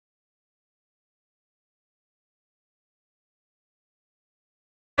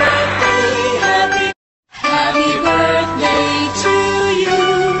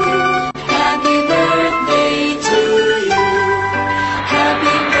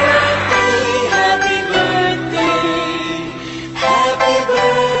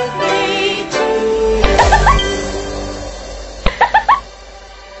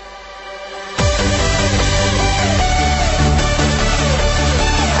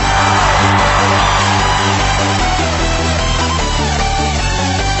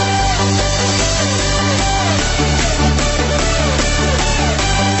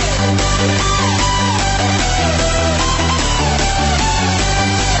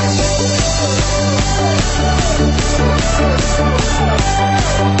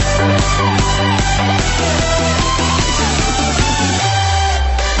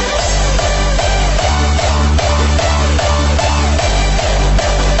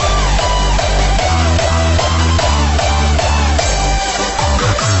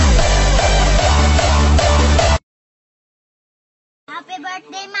Happy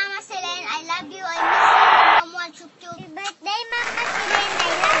birthday, Mama Selene. I love you. I miss you. Mama, chup chup. Happy birthday, Mama Selene.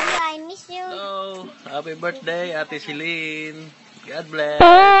 I love you. I miss you. Hello. Happy birthday, Ate Celine. God bless.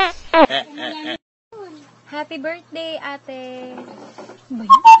 Happy birthday, ate.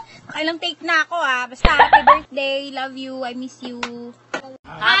 Kailang take na ako Basta happy birthday. Love you. I miss you.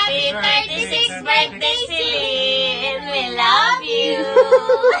 Happy 36th birthday, Celine! We love you!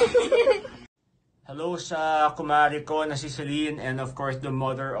 Hello sa kumari ko na si Celine, and of course the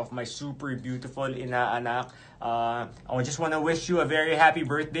mother of my super beautiful inaanak. I just want to wish you a very happy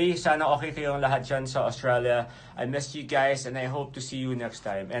birthday. Sana okay kayong lahat dyan sa Australia. I miss you guys and I hope to see you next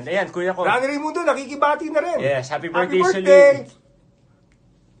time. And ayan, kuya ko. Rani Raimundo, nakikibati na rin. Yes, happy birthday, happy birthday. Celine.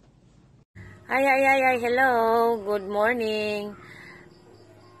 Hi, hello. Good morning.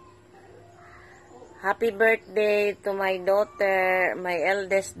 Happy birthday to my daughter, my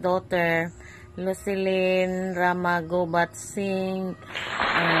eldest daughter, Lucilene Ramagobat Singh.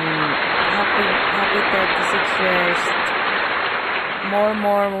 Happy 36 years.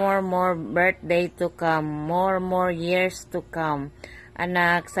 More birthday to come. More years to come.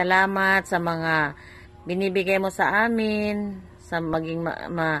 Anak, salamat sa mga binibigay mo sa amin.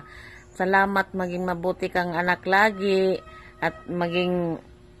 Salamat maging mabuti kang anak lagi at maging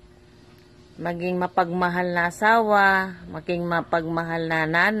mapagmahal na asawa, maging mapagmahal na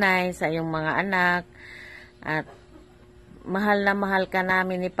nanay sa iyong mga anak, at mahal na mahal ka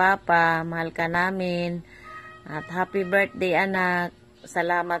namin ni Papa, mahal ka namin, at happy birthday anak.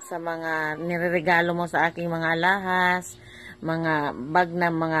 Salamat sa mga nireregalo mo sa aking mga alahas, mga bag na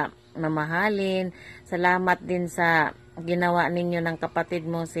mga mamahalin. Salamat din sa ginawa ninyo ng kapatid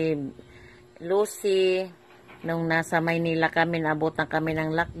mo si Lucy nung nasa Maynila kami, nabutan kami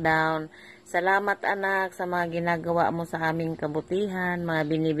ng lockdown. Salamat anak sa mga ginagawa mo sa aming kabutihan, mga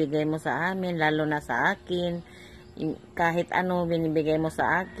binibigay mo sa amin, lalo na sa akin. Kahit ano binibigay mo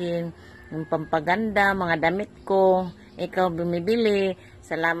sa akin, yung pampaganda, mga damit ko, ikaw bumibili.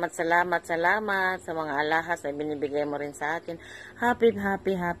 Salamat sa mga alahas na binibigay mo rin sa akin. Happy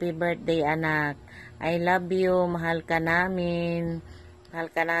birthday anak. I love you, mahal ka namin. Mahal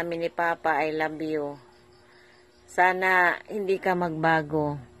ka namin ni Papa, I love you. Sana hindi ka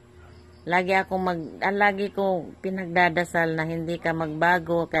magbago. Lagi ko pinagdadasal na hindi ka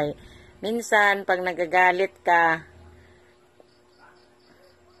magbago, kay minsan pag nagagalit ka,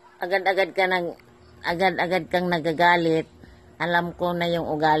 agad-agad kang nagagalit. Alam ko na yung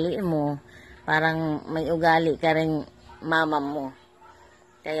ugali mo, parang may ugali ka ring mama mo.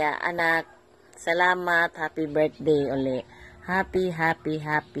 Kaya anak, salamat, happy birthday uli. Happy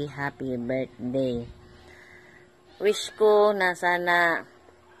birthday. Wish ko na sana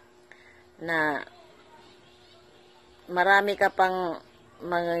na marami ka pang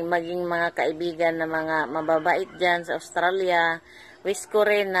maging mga kaibigan na mga mababait dyan sa Australia. Wish ko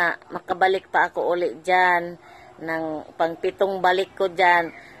rin na makabalik pa ako ulit dyan ng pang-7 balik ko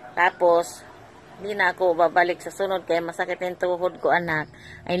dyan. Tapos hindi na ako babalik sa sunod kaya masakit yung tuhod ko anak.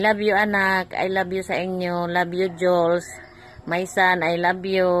 I love you anak. I love you sa inyo. Love you Jules. My son, I love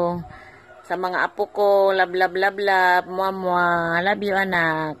you. Sa mga apo ko, love. Mwah. Love you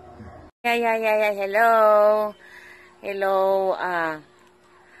anak. Hello.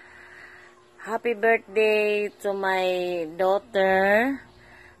 Happy birthday to my daughter,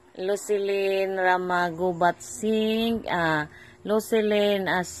 Lucilene Ramagobat Singh. Lucilene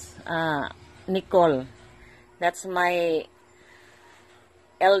as Nicole. That's my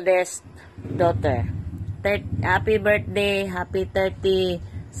eldest daughter. Happy birthday. Happy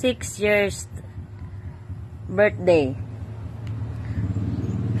 36 years birthday.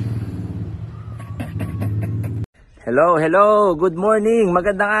 Hello, good morning,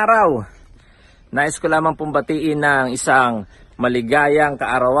 magandang araw. Nais ko lamang pong batiin ng isang maligayang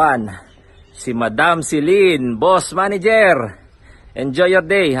kaarawan, si Madam Celine, Boss Manager. Enjoy your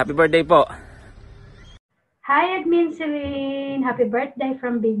day, happy birthday po. Hi Admin Celine, happy birthday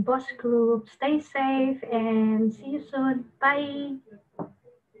from Big Boss Group. Stay safe and see you soon. Bye!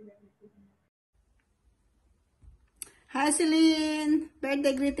 Hi Celine!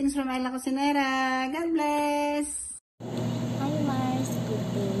 Birthday greetings from Ayla Cosinera. God bless! Hi Mars, good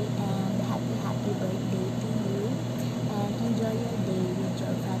day and happy birthday to you. And enjoy your day with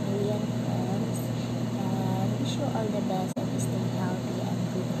your family and friends. And wish you all the best and stay healthy and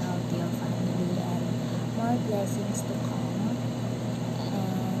good health to your family and more blessings to come.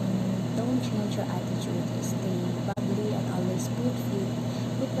 don't change your attitude. Stay bubbly and always put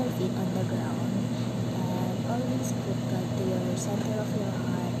your feet on the ground. And always put God to your center of your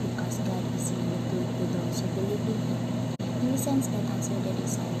heart because God is really good to those who believe in Him. He listens and answers the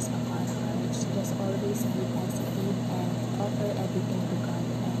desires of our hearts. Just always be positive and offer everything to God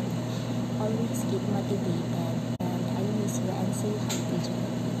and always keep motivated. And I miss you and say happy journey.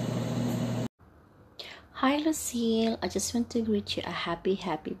 Hi Lucille, I just want to greet you a happy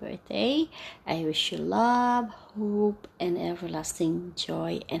birthday. I wish you love, hope, and everlasting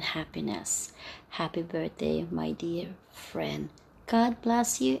joy and happiness. Happy birthday, my dear friend. God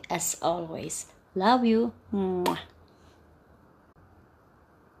bless you as always. Love you. Mwah.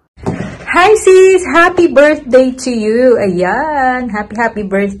 Hi sis! Happy birthday to you! Ayan! Happy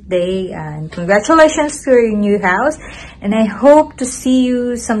birthday and congratulations to your new house and I hope to see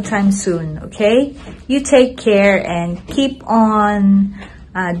you sometime soon, okay? You take care and keep on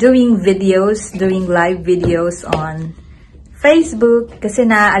doing live videos on Facebook kasi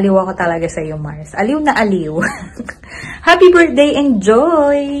naaaliw ako talaga sa iyo, Mars. Aliw na aliw. Happy birthday!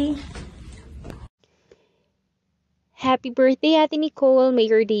 Enjoy! Happy birthday, Ate Nicole. May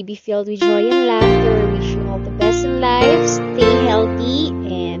your day be filled with joy and laughter. Wish you all the best in life. Stay healthy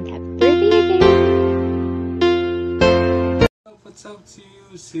and happy birthday again. What's up to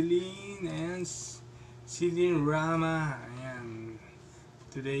you, Celine and Celine Rama? Ayan.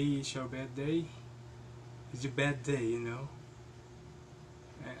 Today is your birthday. It's your birthday, you know.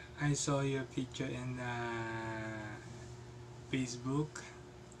 I saw your picture in Facebook.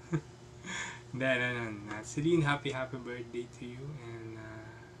 No. Celine, happy birthday to you and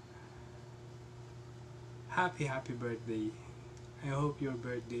happy birthday. I hope your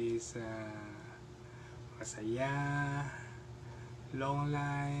birthday is masaya, long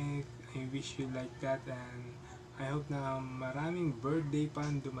life. I wish you like that and I hope na maraming birthday pa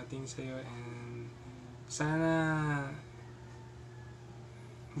dumating sa'yo and sana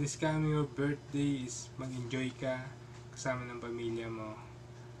this coming your birthday is mag-enjoy ka kasama ng pamilya mo.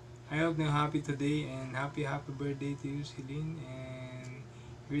 I hope you're happy today and happy birthday to you, Celine, and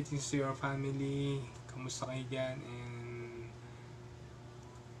greetings to your family. Kamusta kayo dyan? And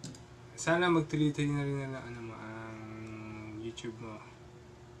sana magtuloy-tuloy na rin ang YouTube mo.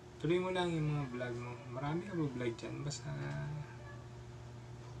 Tuloy mo lang yung mga vlog mo. Marami ka vlog dyan. Basta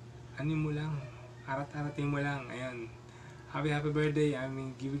mo lang. Arat-aratin mo lang. Ayan. Happy birthday. I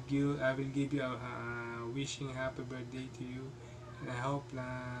will give you a wishing happy birthday to you. And I hope na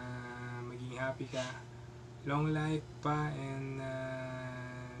maging happy ka, long life pa, and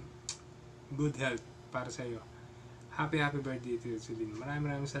good health para sa iyo. Happy birthday to you, Celine.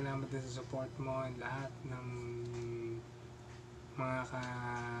 Maraming salamat din sa support mo and lahat ng mga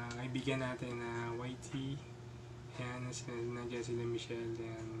kaibigan natin na YT, and nandiyan sila Michelle,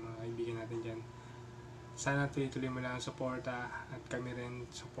 and mga kaibigan natin dyan. Sana tuloy mo lang ang suporta at kami rin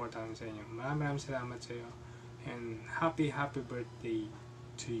supportahan sa inyo. Maraming salamat sa iyo. And happy birthday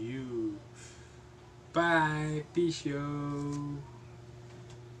to you. Bye. Peace yo.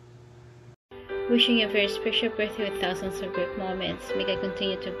 Wishing you a very special birthday with thousands of good moments. May God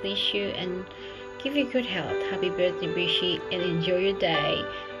continue to bless you and give you good health. Happy birthday, Bishi, and enjoy your day.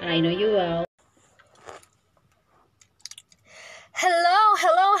 And I know you will.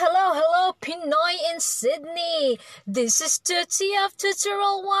 Hello, Pinoy in Sydney. This is Tootsie of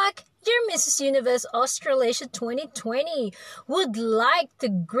Tutorial Walk. Your Mrs. Universe Australasia 2020 would like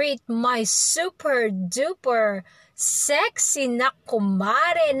to greet my super duper sexy na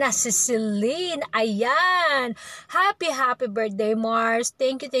kumare na si Celine. Ayan! Happy birthday, Mars.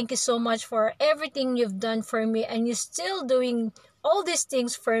 Thank you so much for everything you've done for me and you're still doing all these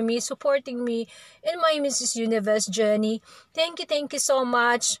things for me, supporting me in my Mrs. Universe journey. Thank you so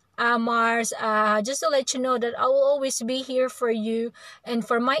much, Mars. Just to let you know that I will always be here for you and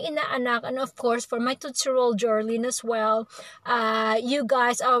for my inaanak and of course for my tutorial Jorlyn as well. You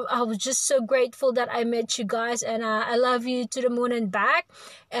guys, I was just so grateful that I met you guys, and I love you to the moon and back.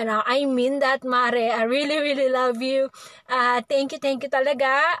 And I mean that, Mare. I really love you. Thank you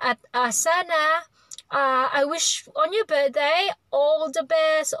talaga. At sana I wish on your birthday all the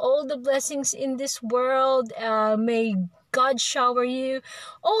best, all the blessings in this world. May God shower you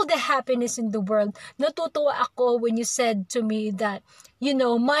all the happiness in the world. Natutuwa ako when you said to me that, you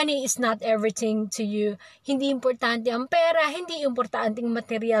know, money is not everything to you. Hindi importante ang pera, hindi importante ang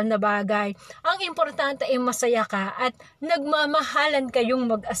material na bagay. Ang importante ay masaya ka at nagmamahalan kayong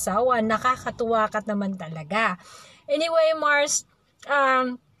mag-asawa. Nakakatuwa ka naman talaga. Anyway, Mars,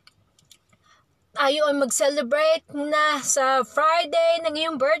 ayun, mag-celebrate na sa Friday ng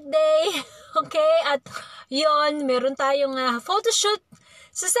iyong birthday. Okay? At yun, meron tayong photoshoot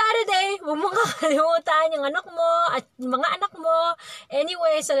Sa Saturday, huwag mong kakalimutan yung anak mo at yung mga anak mo.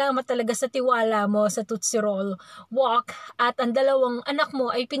 Anyway, salamat talaga sa tiwala mo sa Tootsie Roll Walk. At ang dalawang anak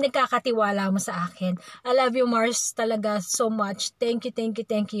mo ay pinagkakatiwala mo sa akin. I love you, Mars, talaga so much. Thank you, thank you,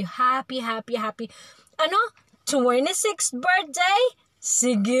 thank you. Happy, happy, happy. 26th birthday?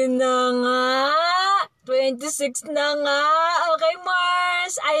 Sige na nga. 26 na nga. Okay,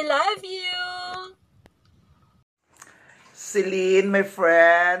 Mars, I love you. Celine, my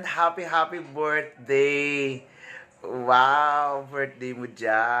friend, happy birthday! Wow, birthday mo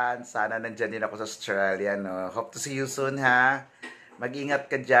dyan. Sana nandyan din ako sa Australia, no? Hope to see you soon, ha?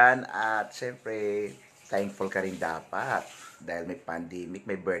 Mag-ingat ka dyan at syempre, thankful ka rin dapat. Dahil may pandemic,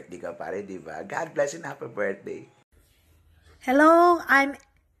 may birthday ka pa rin, di ba? God bless and happy birthday! Hello, I'm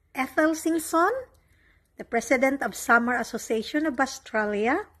Ethel Singson, the President of Summer Association of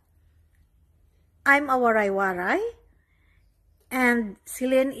Australia. I'm a waray-waray. And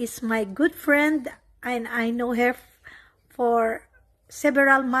Celine is my good friend, and I know her for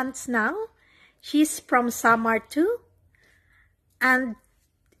several months now. She's from Samar too, and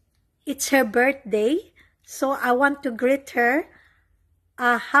it's her birthday, so I want to greet her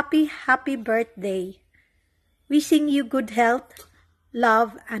a happy birthday. Wishing you good health,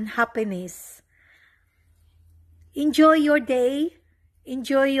 love, and happiness. Enjoy your day.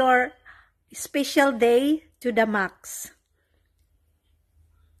 Enjoy your special day to the max.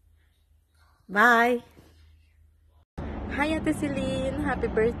 Bye! Hi, Ate Celine!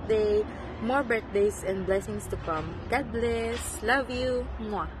 Happy birthday! More birthdays and blessings to come. God bless! Love you!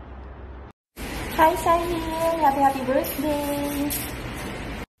 Mwah! Hi, Simon! Happy birthday!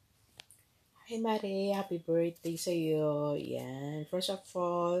 Hi, Mare! Happy birthday sa iyo! Yan. First of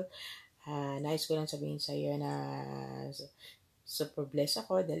all, nais ko lang sabihin sa iyo na super blessed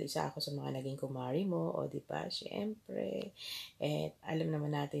ako dahil isa ako sa mga naging kumari mo, o diba, syempre. At alam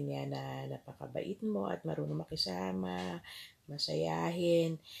naman natin yan na napakabait mo at marunong makisama,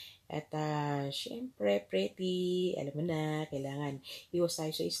 masayahin. At syempre, pretty, alam mo na, kailangan iwas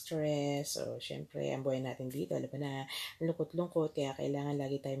tayo sa stress. O syempre, ang buhay natin dito, alam mo na, lungkot-lungkot, kaya kailangan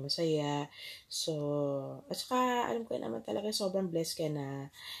lagi tayo masaya. So, at saka, alam ko naman talaga, sobrang blessed ka na.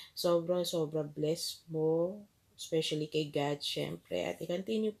 Sobrang blessed mo, especially kay God, syempre, at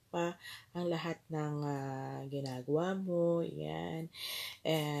i-continue pa ang lahat ng ginagawa mo, yan,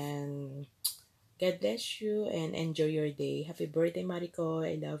 and God bless you, and enjoy your day. Happy birthday, Mariko,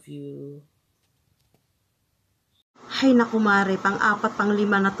 I love you. Hay naku, Mare, pang-4, pang-5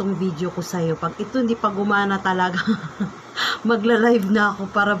 na tong video ko sa'yo. Pag ito hindi pa gumana talaga, magla-live na ako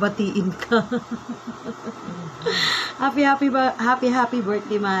para batiin ka. happy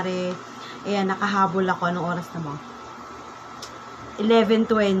birthday, Mare. Ayan, nakahabol ako. Anong oras na mo?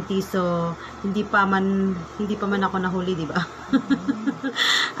 11:20. So, hindi pa man ako nahuli, di ba?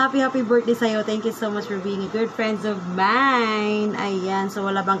 happy birthday sa'yo. Thank you so much for being a good friends of mine. Ayan. So,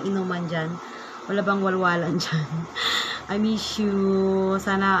 wala bang inuman dyan? Wala bang walwalan dyan? I miss you.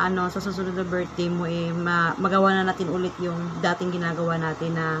 Sana, sa susunod na birthday mo, magawa na natin ulit yung dating ginagawa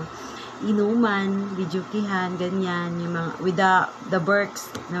natin na inuman, videokihan, ganyan, yung mga, with the Berks,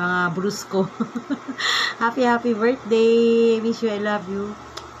 na mga brusko. happy birthday! Miss you, I love you.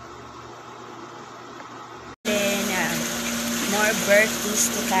 Then, more birthdays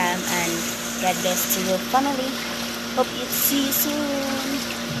to come, and God bless to your family. Hope you see you soon.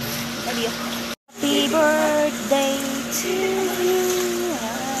 Love you. Happy birthday to you.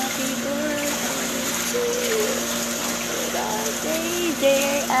 Happy birthday to you.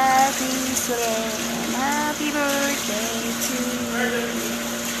 Dear Ate Celine, happy birthday to you.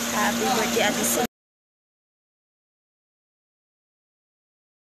 Happy birthday, Ate Celine.